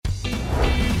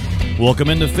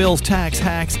Welcome into Phil's Tax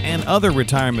Hacks and Other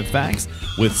Retirement Facts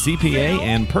with CPA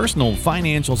and personal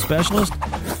financial specialist,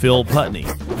 Phil Putney.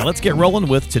 Now let's get rolling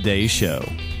with today's show.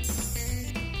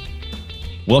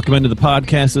 Welcome into the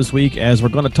podcast this week as we're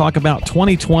going to talk about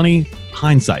 2020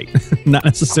 hindsight, not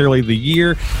necessarily the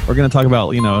year. We're going to talk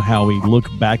about, how we look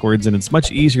backwards, and it's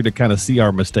much easier to kind of see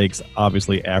our mistakes,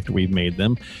 obviously, after we've made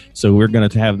them. So we're going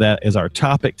to have that as our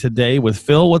topic today with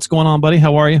Phil. What's going on, buddy?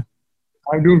 How are you?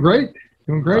 I'm doing great.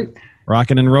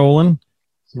 Rocking and rolling.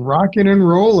 Rocking and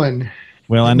rolling.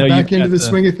 Well, I know you're back into the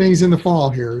swing of things in the fall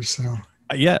here. So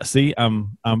yeah, see,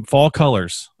 fall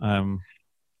colors.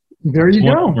 There you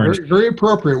go. Very, very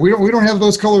appropriate. We don't have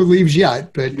those colored leaves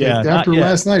yet, but after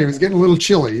last night, it was getting a little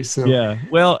chilly. So yeah.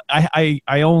 Well, I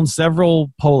own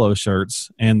several polo shirts,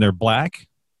 and they're black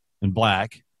and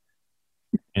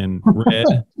red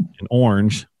and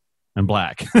orange and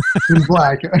black. In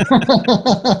black.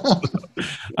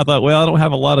 I thought, well, I don't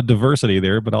have a lot of diversity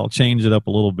there, but I'll change it up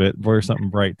a little bit, wear something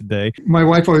bright today. My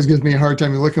wife always gives me a hard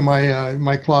time. You look in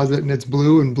my closet, and it's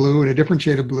blue and a different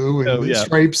shade of blue and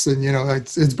stripes, and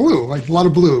it's blue, like a lot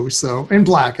of blue. So and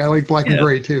black. I like black and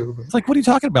gray too. It's like, what are you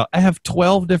talking about? I have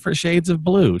 12 different shades of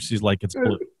blue. She's like, it's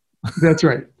blue. That's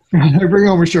right. I bring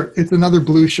home a shirt. It's another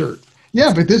blue shirt.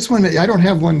 Yeah, but this one, I don't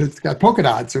have one that's got polka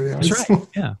dots. That's right.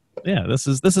 Yeah. This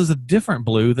is a different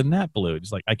blue than that blue.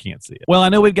 Just like I can't see it. Well, I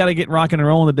know we've got to get rocking and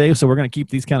rolling today, so we're going to keep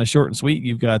these kind of short and sweet.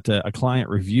 You've got a client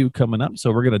review coming up,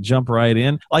 so we're going to jump right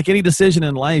in. Like any decision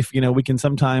in life, we can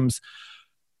sometimes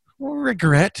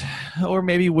regret or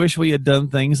maybe wish we had done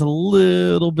things a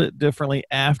little bit differently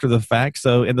after the fact.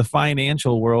 So in the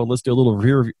financial world, let's do a little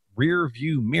rear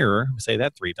view mirror. Say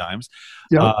that 3 times.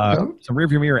 Some rear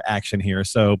view mirror action here.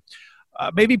 So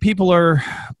maybe people are,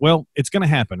 it's going to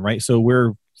happen, right? So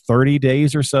we're 30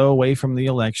 days or so away from the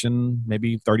election,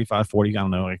 maybe 35, 40. I don't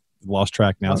know. I lost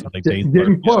track now. So I think days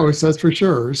getting close, that's for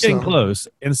sure. Getting close.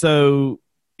 And so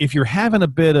if you're having a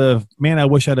bit of, man, I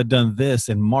wish I'd have done this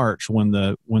in March when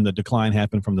the decline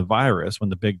happened from the virus,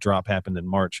 when the big drop happened in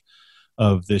March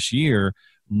of this year,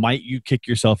 might you kick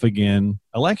yourself again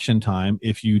election time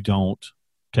if you don't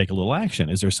take a little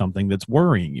action? Is there something that's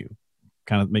worrying you?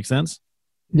 Kind of make sense?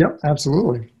 Yep,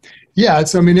 absolutely. Yeah,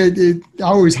 it's. It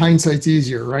always hindsight's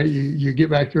easier, right? You get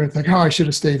back to it, it's like, I should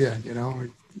have stayed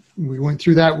in. We went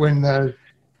through that when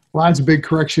lots of big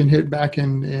correction hit back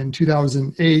in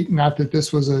 2008. Not that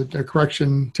this was a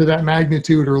correction to that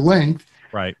magnitude or length,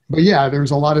 right? But yeah,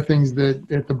 there's a lot of things that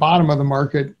at the bottom of the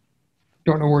market,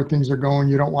 don't know where things are going.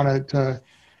 You don't want to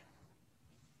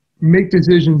make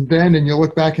decisions then, and you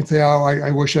look back and say, I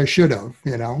wish I should have.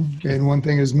 And one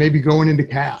thing is maybe going into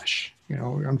cash.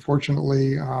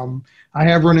 Unfortunately, I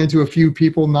have run into a few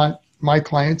people, not my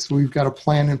clients. We've got a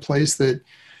plan in place that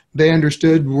they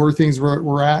understood where things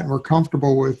were at and were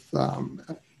comfortable with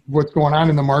what's going on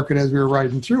in the market as we were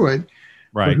riding through it.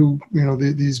 Right. But who,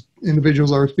 these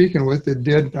individuals I was speaking with that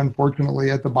did,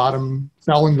 unfortunately, at the bottom,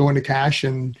 sell and go into cash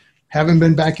and haven't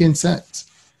been back in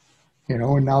since.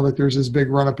 And now that there's this big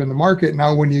run up in the market,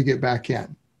 now when do you get back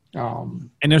in?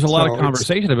 And there's a lot of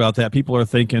conversation about that. People are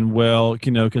thinking,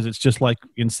 because it's just like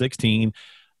in 16,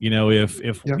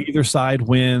 if either side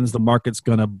wins, the market's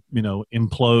going to,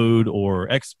 implode or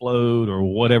explode or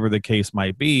whatever the case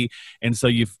might be. And so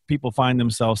people find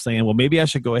themselves saying, well, maybe I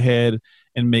should go ahead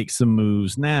and make some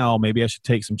moves now. Maybe I should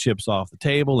take some chips off the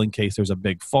table in case there's a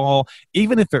big fall.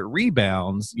 Even if it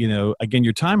rebounds, again,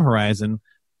 your time horizon,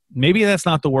 maybe that's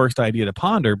not the worst idea to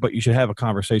ponder, but you should have a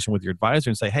conversation with your advisor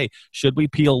and say, hey, should we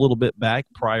peel a little bit back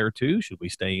prior to? Should we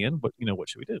stay in? But, what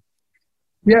should we do?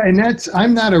 Yeah, and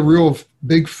I'm not a real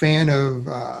big fan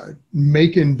of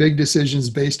making big decisions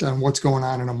based on what's going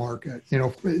on in a market.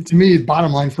 To me,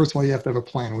 bottom line, first of all, you have to have a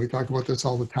plan. We talk about this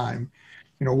all the time.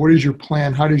 What is your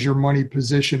plan? How does your money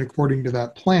position according to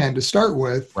that plan to start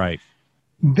with? Right.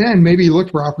 Then maybe look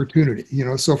for opportunity.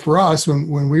 So for us,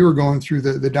 when we were going through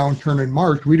the downturn in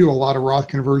March, we do a lot of Roth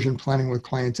conversion planning with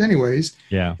clients anyways.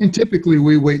 Yeah. And typically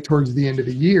we wait towards the end of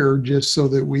the year just so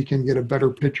that we can get a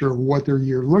better picture of what their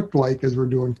year looked like as we're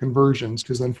doing conversions.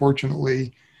 Because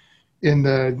unfortunately, in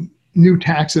the new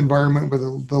tax environment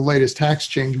with the latest tax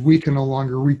change, we can no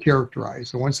longer recharacterize.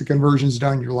 So once the conversion's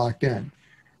done, you're locked in.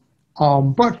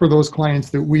 But for those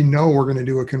clients that we know we're going to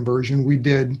do a conversion, we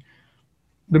did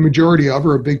the majority of,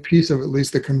 or a big piece of at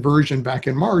least the conversion back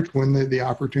in March when the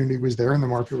opportunity was there and the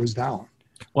market was down.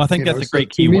 Well, I think that's a great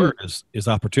key word is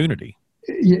opportunity.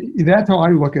 That's how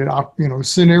I look at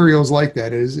scenarios like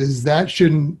that is that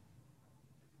shouldn't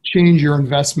change your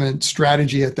investment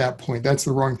strategy at that point. That's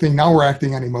the wrong thing. Now we're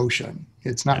acting on emotion.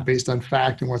 It's not based on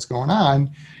fact and what's going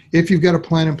on. If you've got a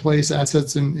plan in place,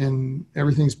 assets and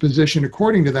everything's positioned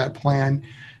according to that plan,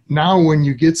 now when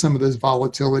you get some of this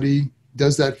volatility,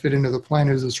 does that fit into the plan?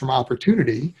 Is this from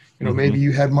opportunity? Maybe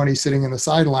you had money sitting in the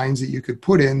sidelines that you could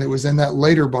put in that was in that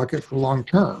later bucket for long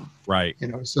term. Right.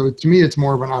 So to me, it's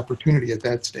more of an opportunity at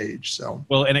that stage. So,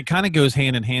 well, and it kind of goes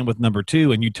hand in hand with number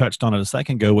two, and you touched on it a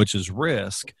second ago, which is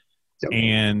risk. Yep.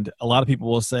 And a lot of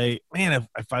people will say, man,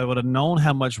 if I would have known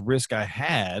how much risk I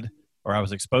had or I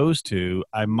was exposed to,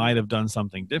 I might have done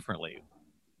something differently.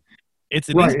 It's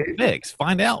an easy fix.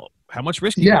 Find out how much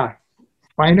risk you have.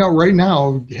 Find out right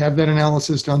now, have that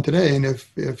analysis done today. And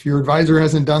if your advisor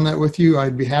hasn't done that with you,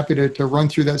 I'd be happy to run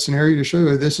through that scenario to show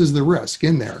you this is the risk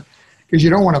in there. Because you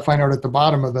don't want to find out at the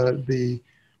bottom of the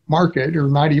market, or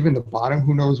not even the bottom,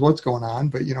 who knows what's going on,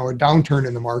 but a downturn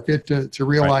in the market to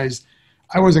realize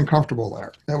I wasn't comfortable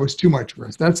there. That was too much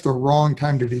risk. That's the wrong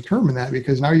time to determine that,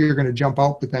 because now you're going to jump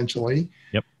out potentially.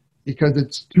 Yep. Because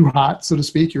it's too hot, so to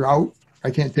speak. You're out.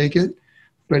 I can't take it.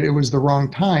 But it was the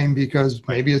wrong time, because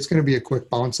maybe it's going to be a quick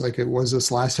bounce like it was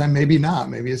this last time. Maybe not.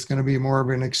 Maybe it's going to be more of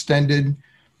an extended,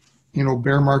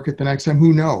 bear market the next time.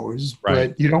 Who knows? Right.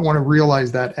 But you don't want to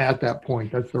realize that at that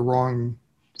point. That's the wrong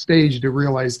stage to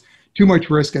realize too much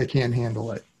risk. I can't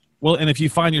handle it. Well, and if you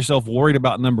find yourself worried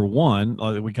about number one,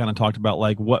 we kind of talked about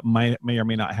like what may or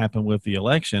may not happen with the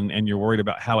election, and you're worried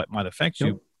about how it might affect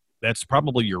you, that's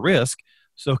probably your risk.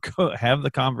 So go have the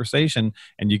conversation,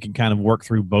 and you can kind of work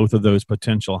through both of those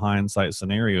potential hindsight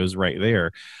scenarios right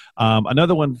there.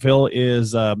 Another one, Phil,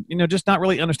 is, just not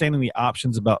really understanding the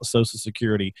options about Social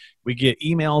Security. We get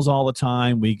emails all the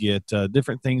time. We get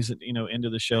different things, into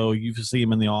the show. You see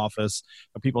them in the office.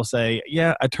 People say,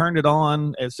 yeah, I turned it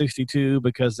on at 62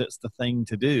 because it's the thing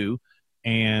to do.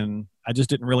 And I just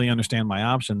didn't really understand my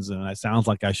options. And it sounds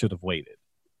like I should have waited.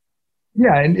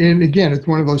 Yeah, and again, it's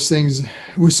one of those things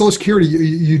with Social Security.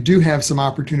 You do have some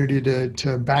opportunity to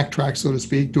backtrack, so to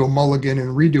speak, do a mulligan and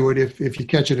redo it if you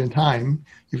catch it in time.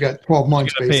 You've got 12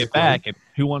 months. You got to pay it back, and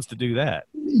who wants to do that?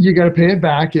 You got to pay it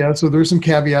back, yeah. So there's some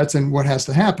caveats in what has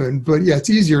to happen, but yeah, it's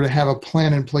easier to have a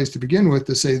plan in place to begin with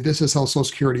to say this is how Social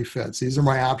Security fits. These are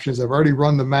my options. I've already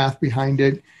run the math behind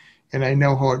it, and I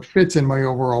know how it fits in my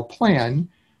overall plan,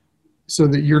 so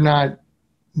that you're not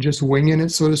just winging it,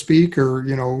 so to speak, or,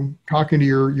 talking to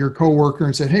your coworker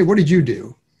and said, hey, what did you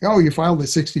do? Oh, you filed at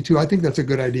 62. I think that's a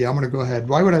good idea. I'm going to go ahead.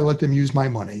 Why would I let them use my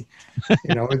money?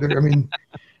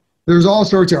 There's all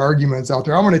sorts of arguments out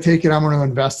there. I'm going to take it. I'm going to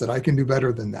invest it. I can do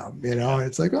better than them.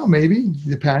 It's like, oh, maybe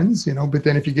depends, but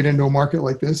then if you get into a market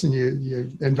like this and you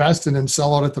invest and then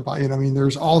sell out at the buy,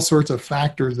 there's all sorts of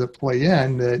factors that play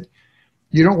in that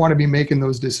you don't want to be making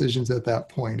those decisions at that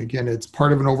point. Again, it's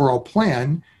part of an overall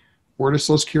plan. Where does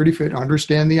Social Security fit?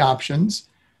 Understand the options,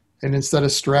 and instead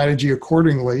of strategy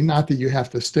accordingly. Not that you have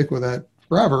to stick with that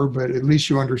forever, but at least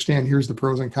you understand here's the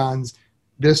pros and cons.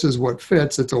 This is what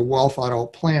fits. It's a well thought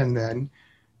out plan then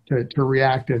to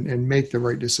react and make the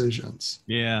right decisions.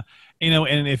 Yeah.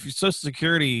 And if Social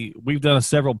Security, we've done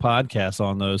several podcasts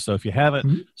on those. So if you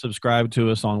haven't subscribed to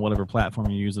us on whatever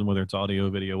platform you're using, whether it's audio,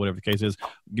 video, whatever the case is,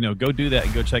 go do that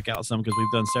and go check out some, because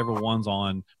we've done several ones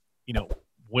on,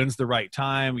 when's the right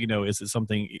time? Is it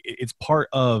something, it's part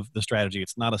of the strategy.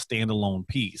 It's not a standalone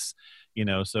piece,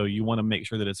 so you want to make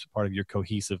sure that it's part of your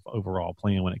cohesive overall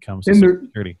plan when it comes to Social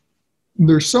Security.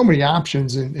 There's so many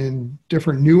options and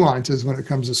different nuances when it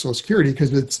comes to Social Security,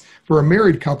 because it's for a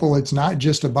married couple, it's not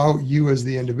just about you as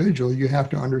the individual. You have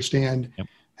to understand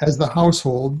as the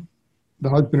household, the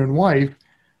husband and wife,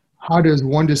 how does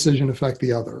one decision affect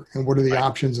the other? And what are the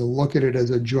options, and look at it as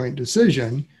a joint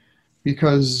decision,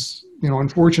 because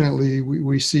unfortunately,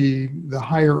 we see the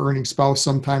higher earning spouse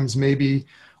sometimes maybe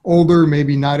older,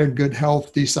 maybe not in good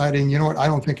health, deciding, I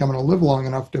don't think I'm going to live long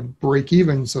enough to break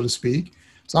even, so to speak.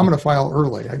 So I'm going to file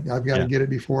early. I've got to get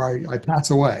it before I pass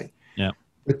away. Yeah.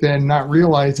 But then not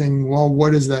realizing, well,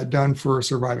 what has that done for a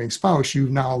surviving spouse?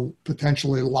 You've now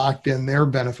potentially locked in their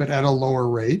benefit at a lower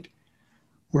rate,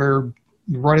 where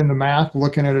running the math,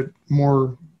 looking at it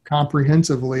more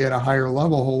comprehensively at a higher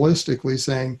level, holistically,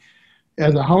 saying,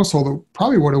 as a household, it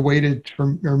probably would have waited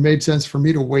or made sense for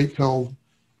me to wait till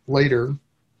later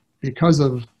because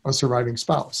of a surviving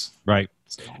spouse. Right.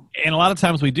 So. And a lot of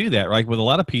times we do that, right? With a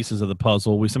lot of pieces of the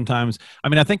puzzle, we sometimes,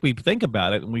 I think we think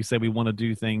about it and we say we want to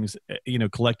do things,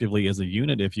 collectively as a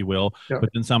unit, if you will, but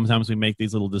then sometimes we make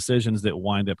these little decisions that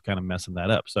wind up kind of messing that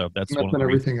up. So that's one of the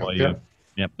reasons why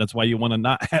that's why you want to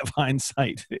not have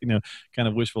hindsight, kind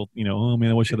of wishful, oh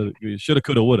man, I wish shoulda,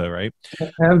 coulda, woulda, right?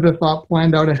 Have the thought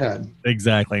planned out ahead.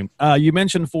 Exactly. You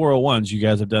mentioned 401s. You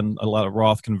guys have done a lot of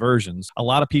Roth conversions. A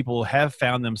lot of people have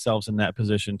found themselves in that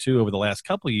position too over the last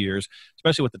couple of years,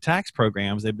 especially with the tax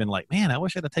programs. They've been like, man, I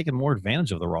wish I'd have taken more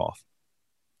advantage of the Roth.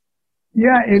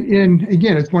 Yeah, and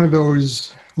again, it's one of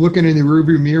those looking in the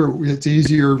rearview mirror. It's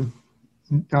easier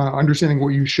understanding what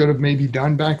you should have maybe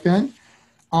done back then,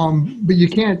 but you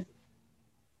can't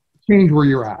change where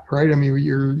you're at, right? I mean,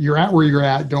 you're at where you're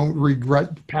at. Don't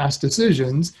regret past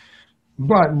decisions,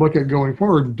 but look at going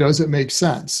forward. Does it make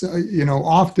sense?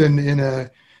 Often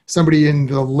somebody in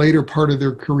the later part of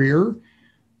their career,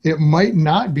 it might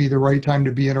not be the right time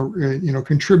to be in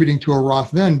contributing to a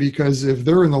Roth then, because if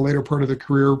they're in the later part of their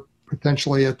career,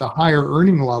 potentially at the higher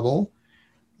earning level,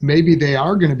 maybe they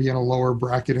are going to be in a lower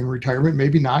bracket in retirement.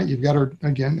 Maybe not. You've got to,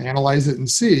 again, analyze it and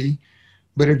see.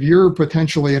 But if you're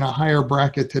potentially in a higher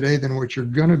bracket today than what you're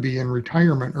going to be in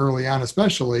retirement early on,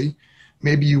 especially,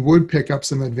 maybe you would pick up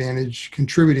some advantage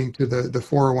contributing to the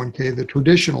 401k, the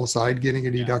traditional side, getting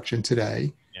a deduction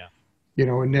today.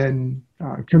 Yeah. And then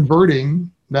converting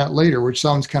that later, which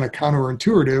sounds kind of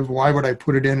counterintuitive. Why would I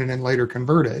put it in and then later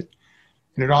convert it?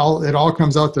 And it all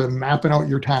comes out to mapping out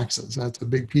your taxes. That's a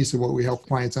big piece of what we help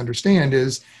clients understand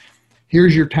is,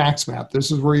 here's your tax map.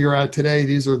 This is where you're at today.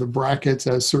 These are the brackets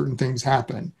as certain things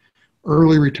happen.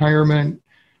 Early retirement,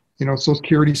 Social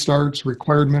Security starts,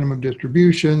 required minimum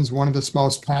distributions, one of the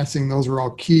spouse passing, those are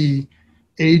all key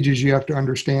ages you have to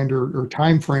understand or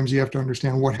time frames you have to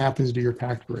understand what happens to your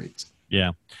tax rates.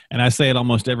 Yeah. And I say it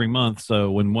almost every month. So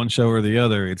when one show or the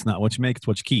other, it's not what you make, it's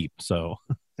what you keep. So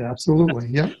absolutely.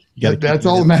 Yep. That's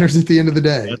all that matters at the end of the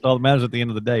day. That's all that matters at the end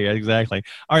of the day. Exactly.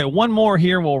 All right. One more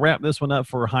here. We'll wrap this one up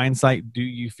for hindsight. Do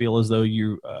you feel as though do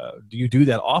you do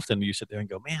that often? Do you sit there and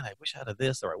go, man, I wish out of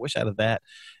this, or I wish out of that?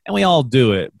 And we all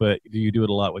do it, but do you do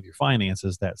it a lot with your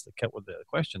finances? That's the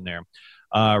question there.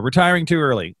 Retiring too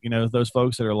early, those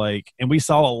folks that are like, and we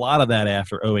saw a lot of that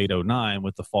after 08, 09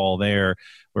 with the fall there,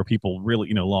 where people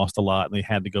really, lost a lot and they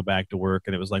had to go back to work.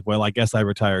 And it was like, well, I guess I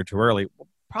retired too early. Well,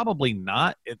 probably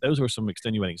not. Those were some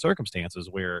extenuating circumstances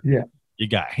where you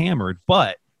got hammered,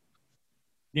 but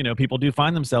people do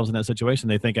find themselves in that situation.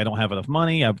 They think, I don't have enough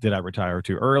money. Did I retire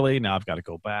too early? Now I've got to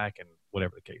go back, and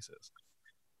whatever the case is.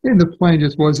 And the plan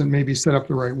just wasn't maybe set up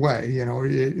the right way.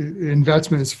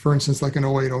 Investments, for instance, like in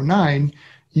 08, 09,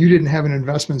 you didn't have an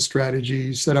investment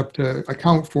strategy set up to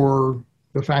account for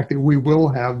the fact that we will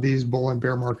have these bull and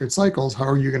bear market cycles. How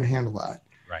are you going to handle that?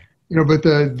 Right. But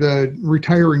the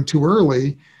retiring too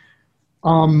early,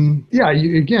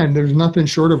 again, there's nothing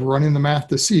short of running the math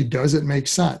to see, does it make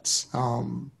sense?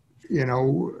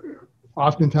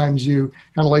 Oftentimes you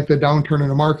kind of like the downturn in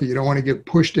the market. You don't want to get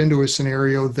pushed into a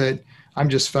scenario that I'm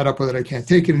just fed up with it. I can't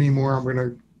take it anymore. I'm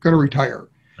going to retire.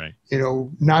 Right.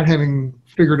 Not having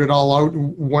figured it all out.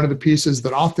 One of the pieces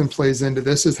that often plays into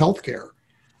this is healthcare,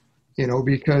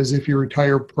 because if you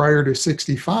retire prior to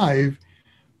 65,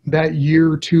 that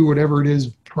year or two, whatever it is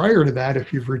prior to that,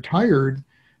 if you've retired,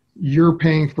 you're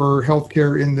paying for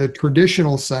healthcare in the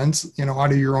traditional sense,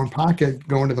 out of your own pocket,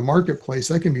 going to the marketplace.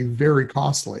 That can be very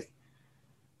costly,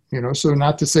 so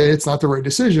not to say it's not the right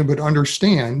decision, but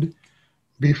understand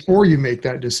before you make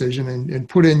that decision and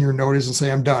put in your notice and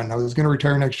say, I'm done. I was going to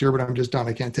retire next year, but I'm just done.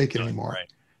 I can't take it anymore.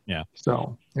 Right. Yeah.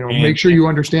 So, make sure you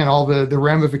understand all the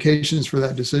ramifications for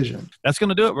that decision. That's going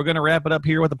to do it. We're going to wrap it up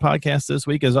here with the podcast this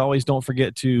week. As always, don't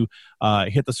forget to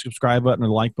hit the subscribe button or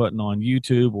the like button on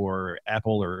YouTube or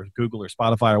Apple or Google or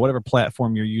Spotify or whatever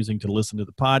platform you're using to listen to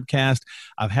the podcast.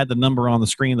 I've had the number on the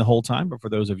screen the whole time, but for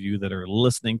those of you that are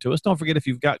listening to us, don't forget, if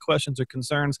you've got questions or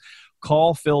concerns,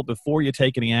 call Phil before you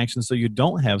take any action so you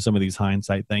don't have some of these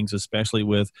hindsight things, especially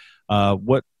with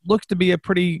what looks to be a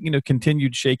pretty,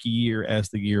 continued shaky year as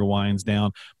the year winds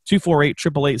down.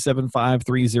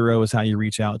 248-888-7530 is how you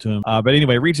reach out to him. But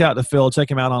anyway, reach out to Phil. Check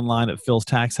him out online at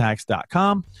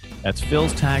philstaxhacks.com. That's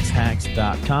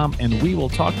philstaxhacks.com. And we will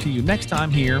talk to you next time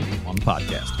here on the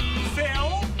podcast.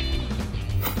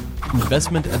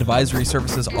 Investment advisory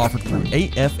services offered through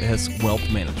AFS Wealth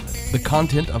Management. The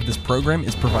content of this program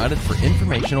is provided for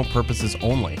informational purposes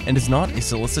only and is not a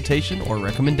solicitation or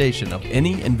recommendation of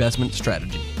any investment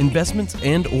strategy. Investments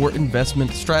and/or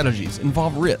investment strategies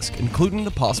involve risk, including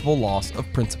the possible loss of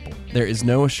principal. There is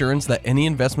no assurance that any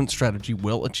investment strategy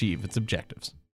will achieve its objectives.